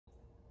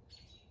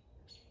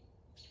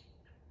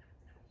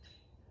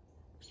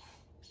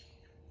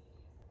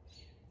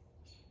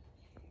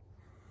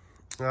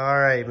All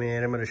right,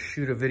 man, I'm gonna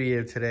shoot a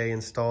video today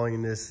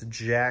installing this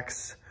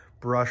JAKES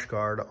brush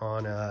guard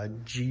on a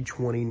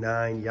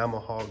G29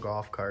 Yamaha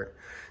golf cart.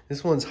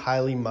 This one's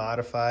highly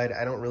modified.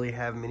 I don't really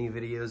have many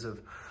videos of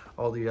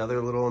all the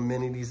other little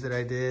amenities that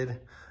I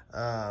did,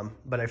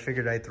 but I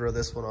figured I'd throw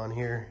this one on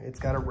here. It's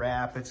got a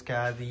wrap, it's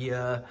got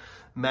the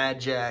Mad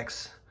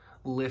Jacks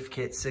lift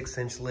kit,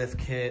 6-inch lift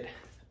kit,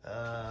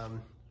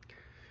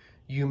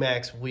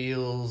 UMAX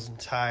wheels and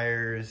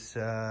tires,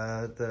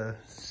 the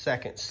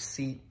second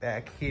seat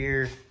back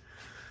here,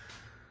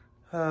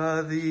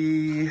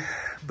 the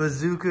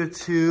bazooka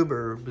tube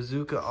or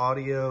bazooka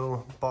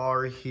audio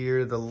bar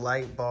here, the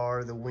light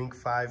bar, the Wink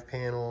 5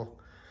 panel.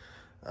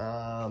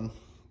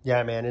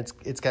 Yeah, man,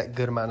 it's got a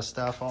good amount of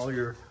stuff. All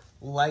your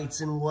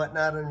lights and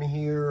whatnot in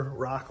here,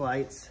 rock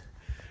lights,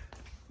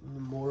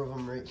 more of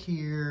them right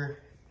here.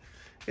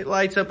 It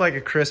lights up like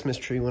a Christmas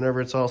tree whenever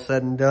it's all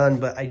said and done,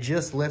 but I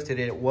just lifted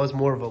it. It was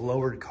more of a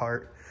lowered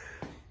cart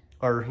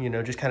or, you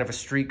know, just kind of a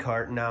street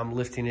cart. And now I'm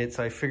lifting it,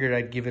 so I figured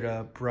I'd give it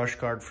a brush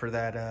guard for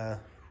that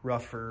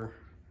rougher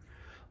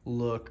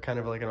look, kind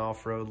of like an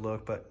off-road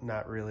look, but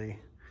not really.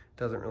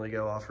 Doesn't really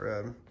go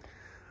off-road.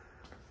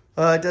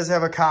 It does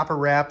have a copper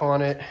wrap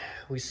on it.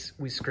 We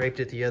scraped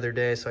it the other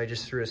day, so I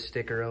just threw a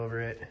sticker over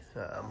it.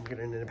 I'm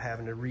gonna end up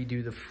having to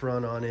redo the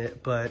front on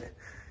it, but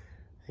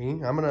I'm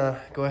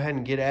gonna go ahead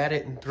and get at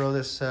it and throw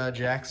this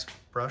JAKES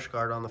brush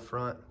guard on the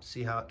front,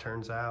 see how it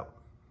turns out.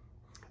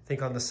 I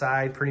think on the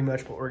side, pretty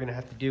much what we're gonna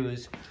have to do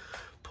is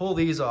pull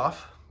these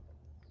off,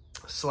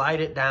 slide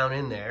it down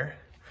in there,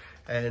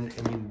 and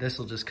I mean, this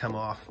will just come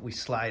off. We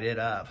slide it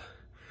up,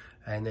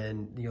 and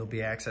then you'll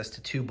be access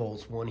to 2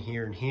 bolts, one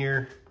here and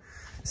here.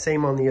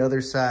 Same on the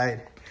other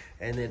side.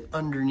 And then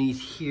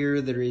underneath here,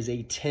 there is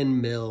a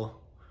 10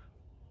 mil,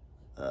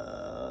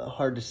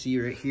 hard to see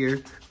right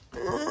here.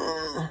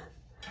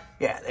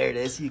 Yeah, there it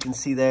is. You can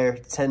see there,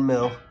 10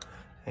 mil.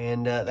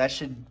 And that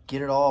should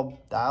get it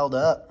all dialed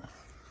up.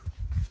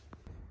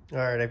 All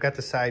right, I've got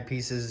the side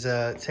pieces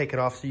taken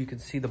off so you can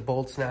see the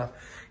bolts now.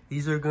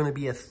 These are gonna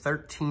be a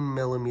 13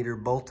 millimeter,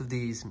 both of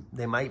these.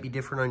 They might be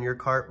different on your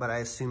cart, but I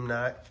assume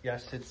not.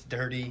 Yes, it's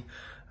dirty.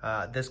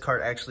 This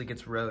cart actually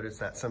gets rode.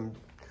 It's not some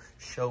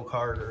show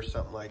cart or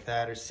something like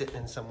that, or sitting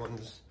in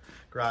someone's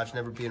garage,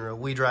 never being rode.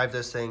 We drive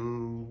this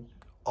thing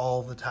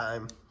all the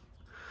time.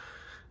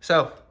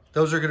 So,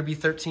 those are gonna be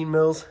 13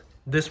 mils.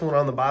 This one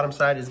on the bottom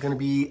side is gonna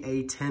be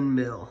a 10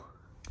 mil.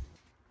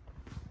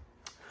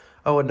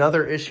 Oh,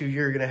 another issue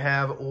you're gonna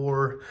have,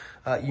 or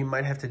you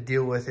might have to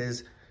deal with,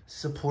 is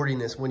supporting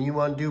this. When you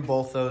undo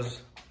both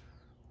those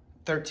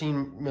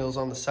 13 mils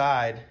on the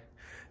side,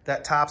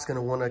 that top's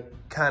gonna wanna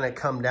kinda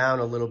come down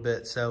a little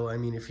bit. So, I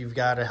mean, if you've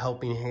got a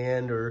helping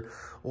hand or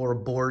a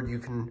board you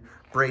can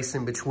brace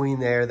in between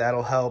there,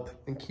 that'll help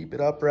and keep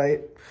it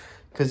upright,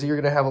 because you're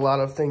gonna have a lot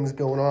of things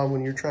going on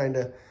when you're trying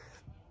to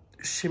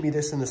shimmy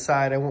this in the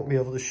side. I won't be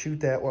able to shoot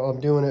that while I'm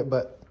doing it,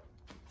 but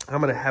I'm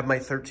gonna have my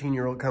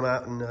 13-year-old come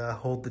out and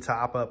hold the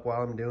top up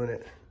while I'm doing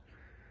it.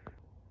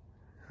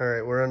 All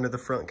right, we're under the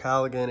front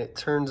cowl again. It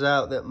turns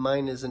out that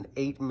mine is an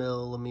 8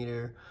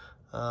 millimeter.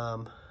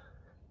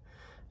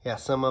 Yeah,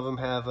 some of them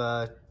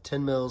have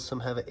 10 mils,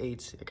 some have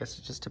 8. I guess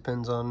it just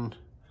depends on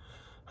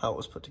how it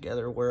was put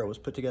together, where it was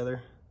put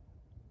together.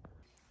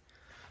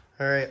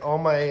 All right, all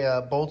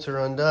my bolts are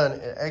undone.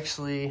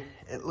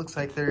 It looks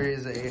like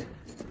there's a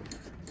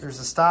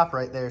stop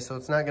right there, so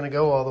it's not gonna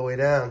go all the way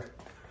down.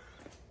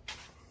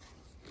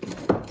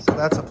 So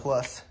that's a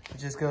plus. It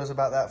just goes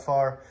about that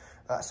far.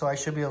 So I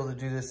should be able to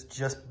do this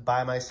just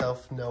by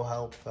myself, no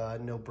help,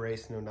 no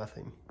brace, no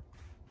nothing.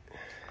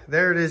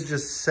 There it is,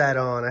 just set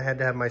on. I had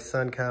to have my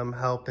son come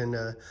help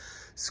and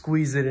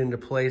squeeze it into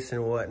place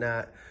and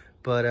whatnot.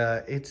 But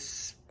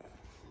it's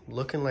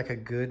looking like a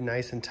good,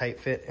 nice and tight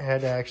fit. I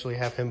had to actually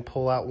have him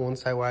pull out one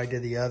side while I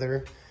did the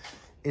other.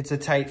 It's a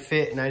tight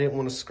fit, and I didn't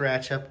want to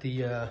scratch up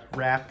the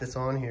wrap that's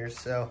on here.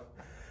 So,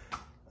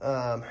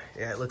 yeah,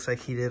 it looks like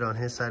he did on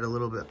his side a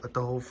little bit, but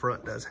the whole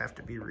front does have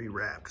to be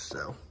rewrapped,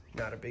 so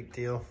not a big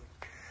deal.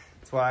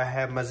 That's why I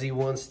have my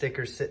Z1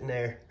 sticker sitting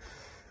there.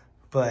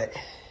 But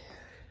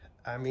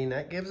I mean,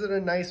 that gives it a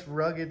nice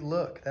rugged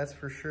look, that's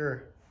for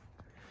sure.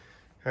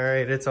 All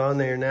right, it's on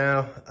there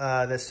now.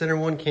 The center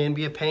one can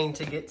be a pain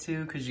to get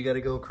to because you got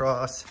to go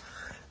across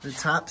the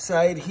top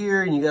side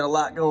here, and you got a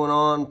lot going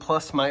on.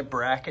 Plus, my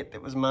bracket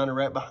that was mounted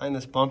right behind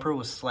this bumper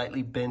was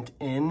slightly bent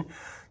in,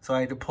 so I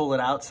had to pull it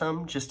out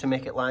some just to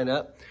make it line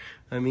up.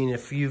 I mean,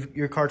 if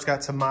your cart's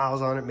got some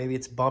miles on it, maybe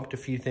it's bumped a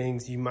few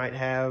things, you might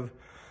have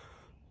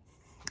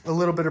a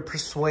little bit of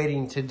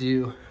persuading to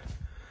do.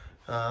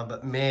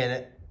 But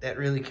man, that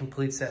really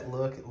completes that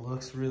look. It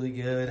looks really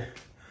good.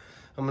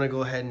 I'm gonna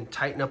go ahead and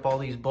tighten up all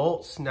these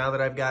bolts now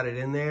that I've got it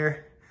in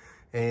there,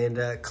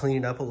 and clean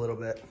it up a little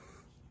bit.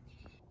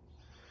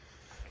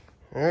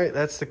 All right,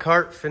 that's the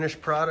cart,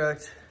 finished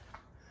product.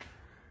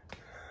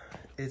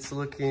 It's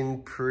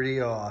looking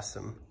pretty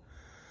awesome.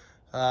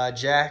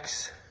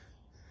 JAKES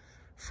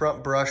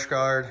front brush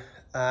guard.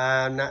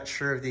 I'm not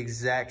sure of the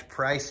exact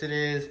price it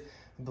is,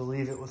 I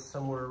believe it was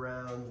somewhere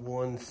around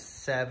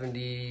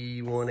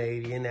 170,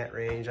 180 in that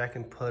range. I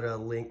can put a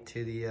link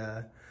to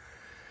the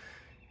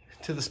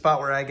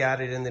spot where I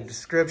got it in the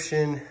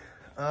description.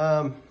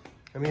 I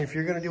mean, if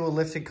you're gonna do a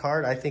lifted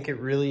cart, I think it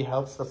really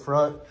helps the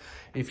front.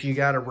 If you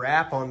got a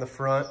wrap on the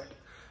front,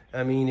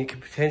 I mean, it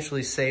could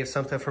potentially save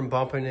something from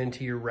bumping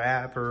into your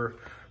wrap or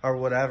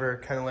whatever,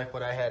 kind of like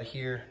what I had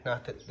here.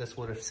 Not that this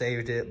would have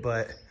saved it,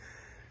 but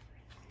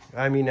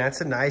I mean,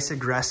 that's a nice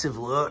aggressive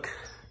look.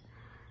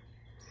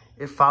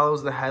 It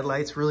follows the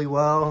headlights really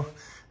well.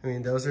 I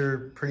mean, those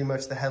are pretty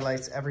much the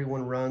headlights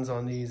everyone runs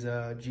on these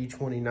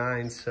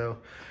G29s. So,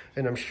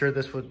 and I'm sure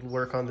this would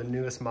work on the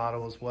newest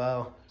model as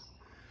well.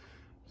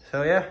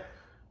 So yeah,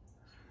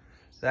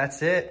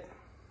 that's it.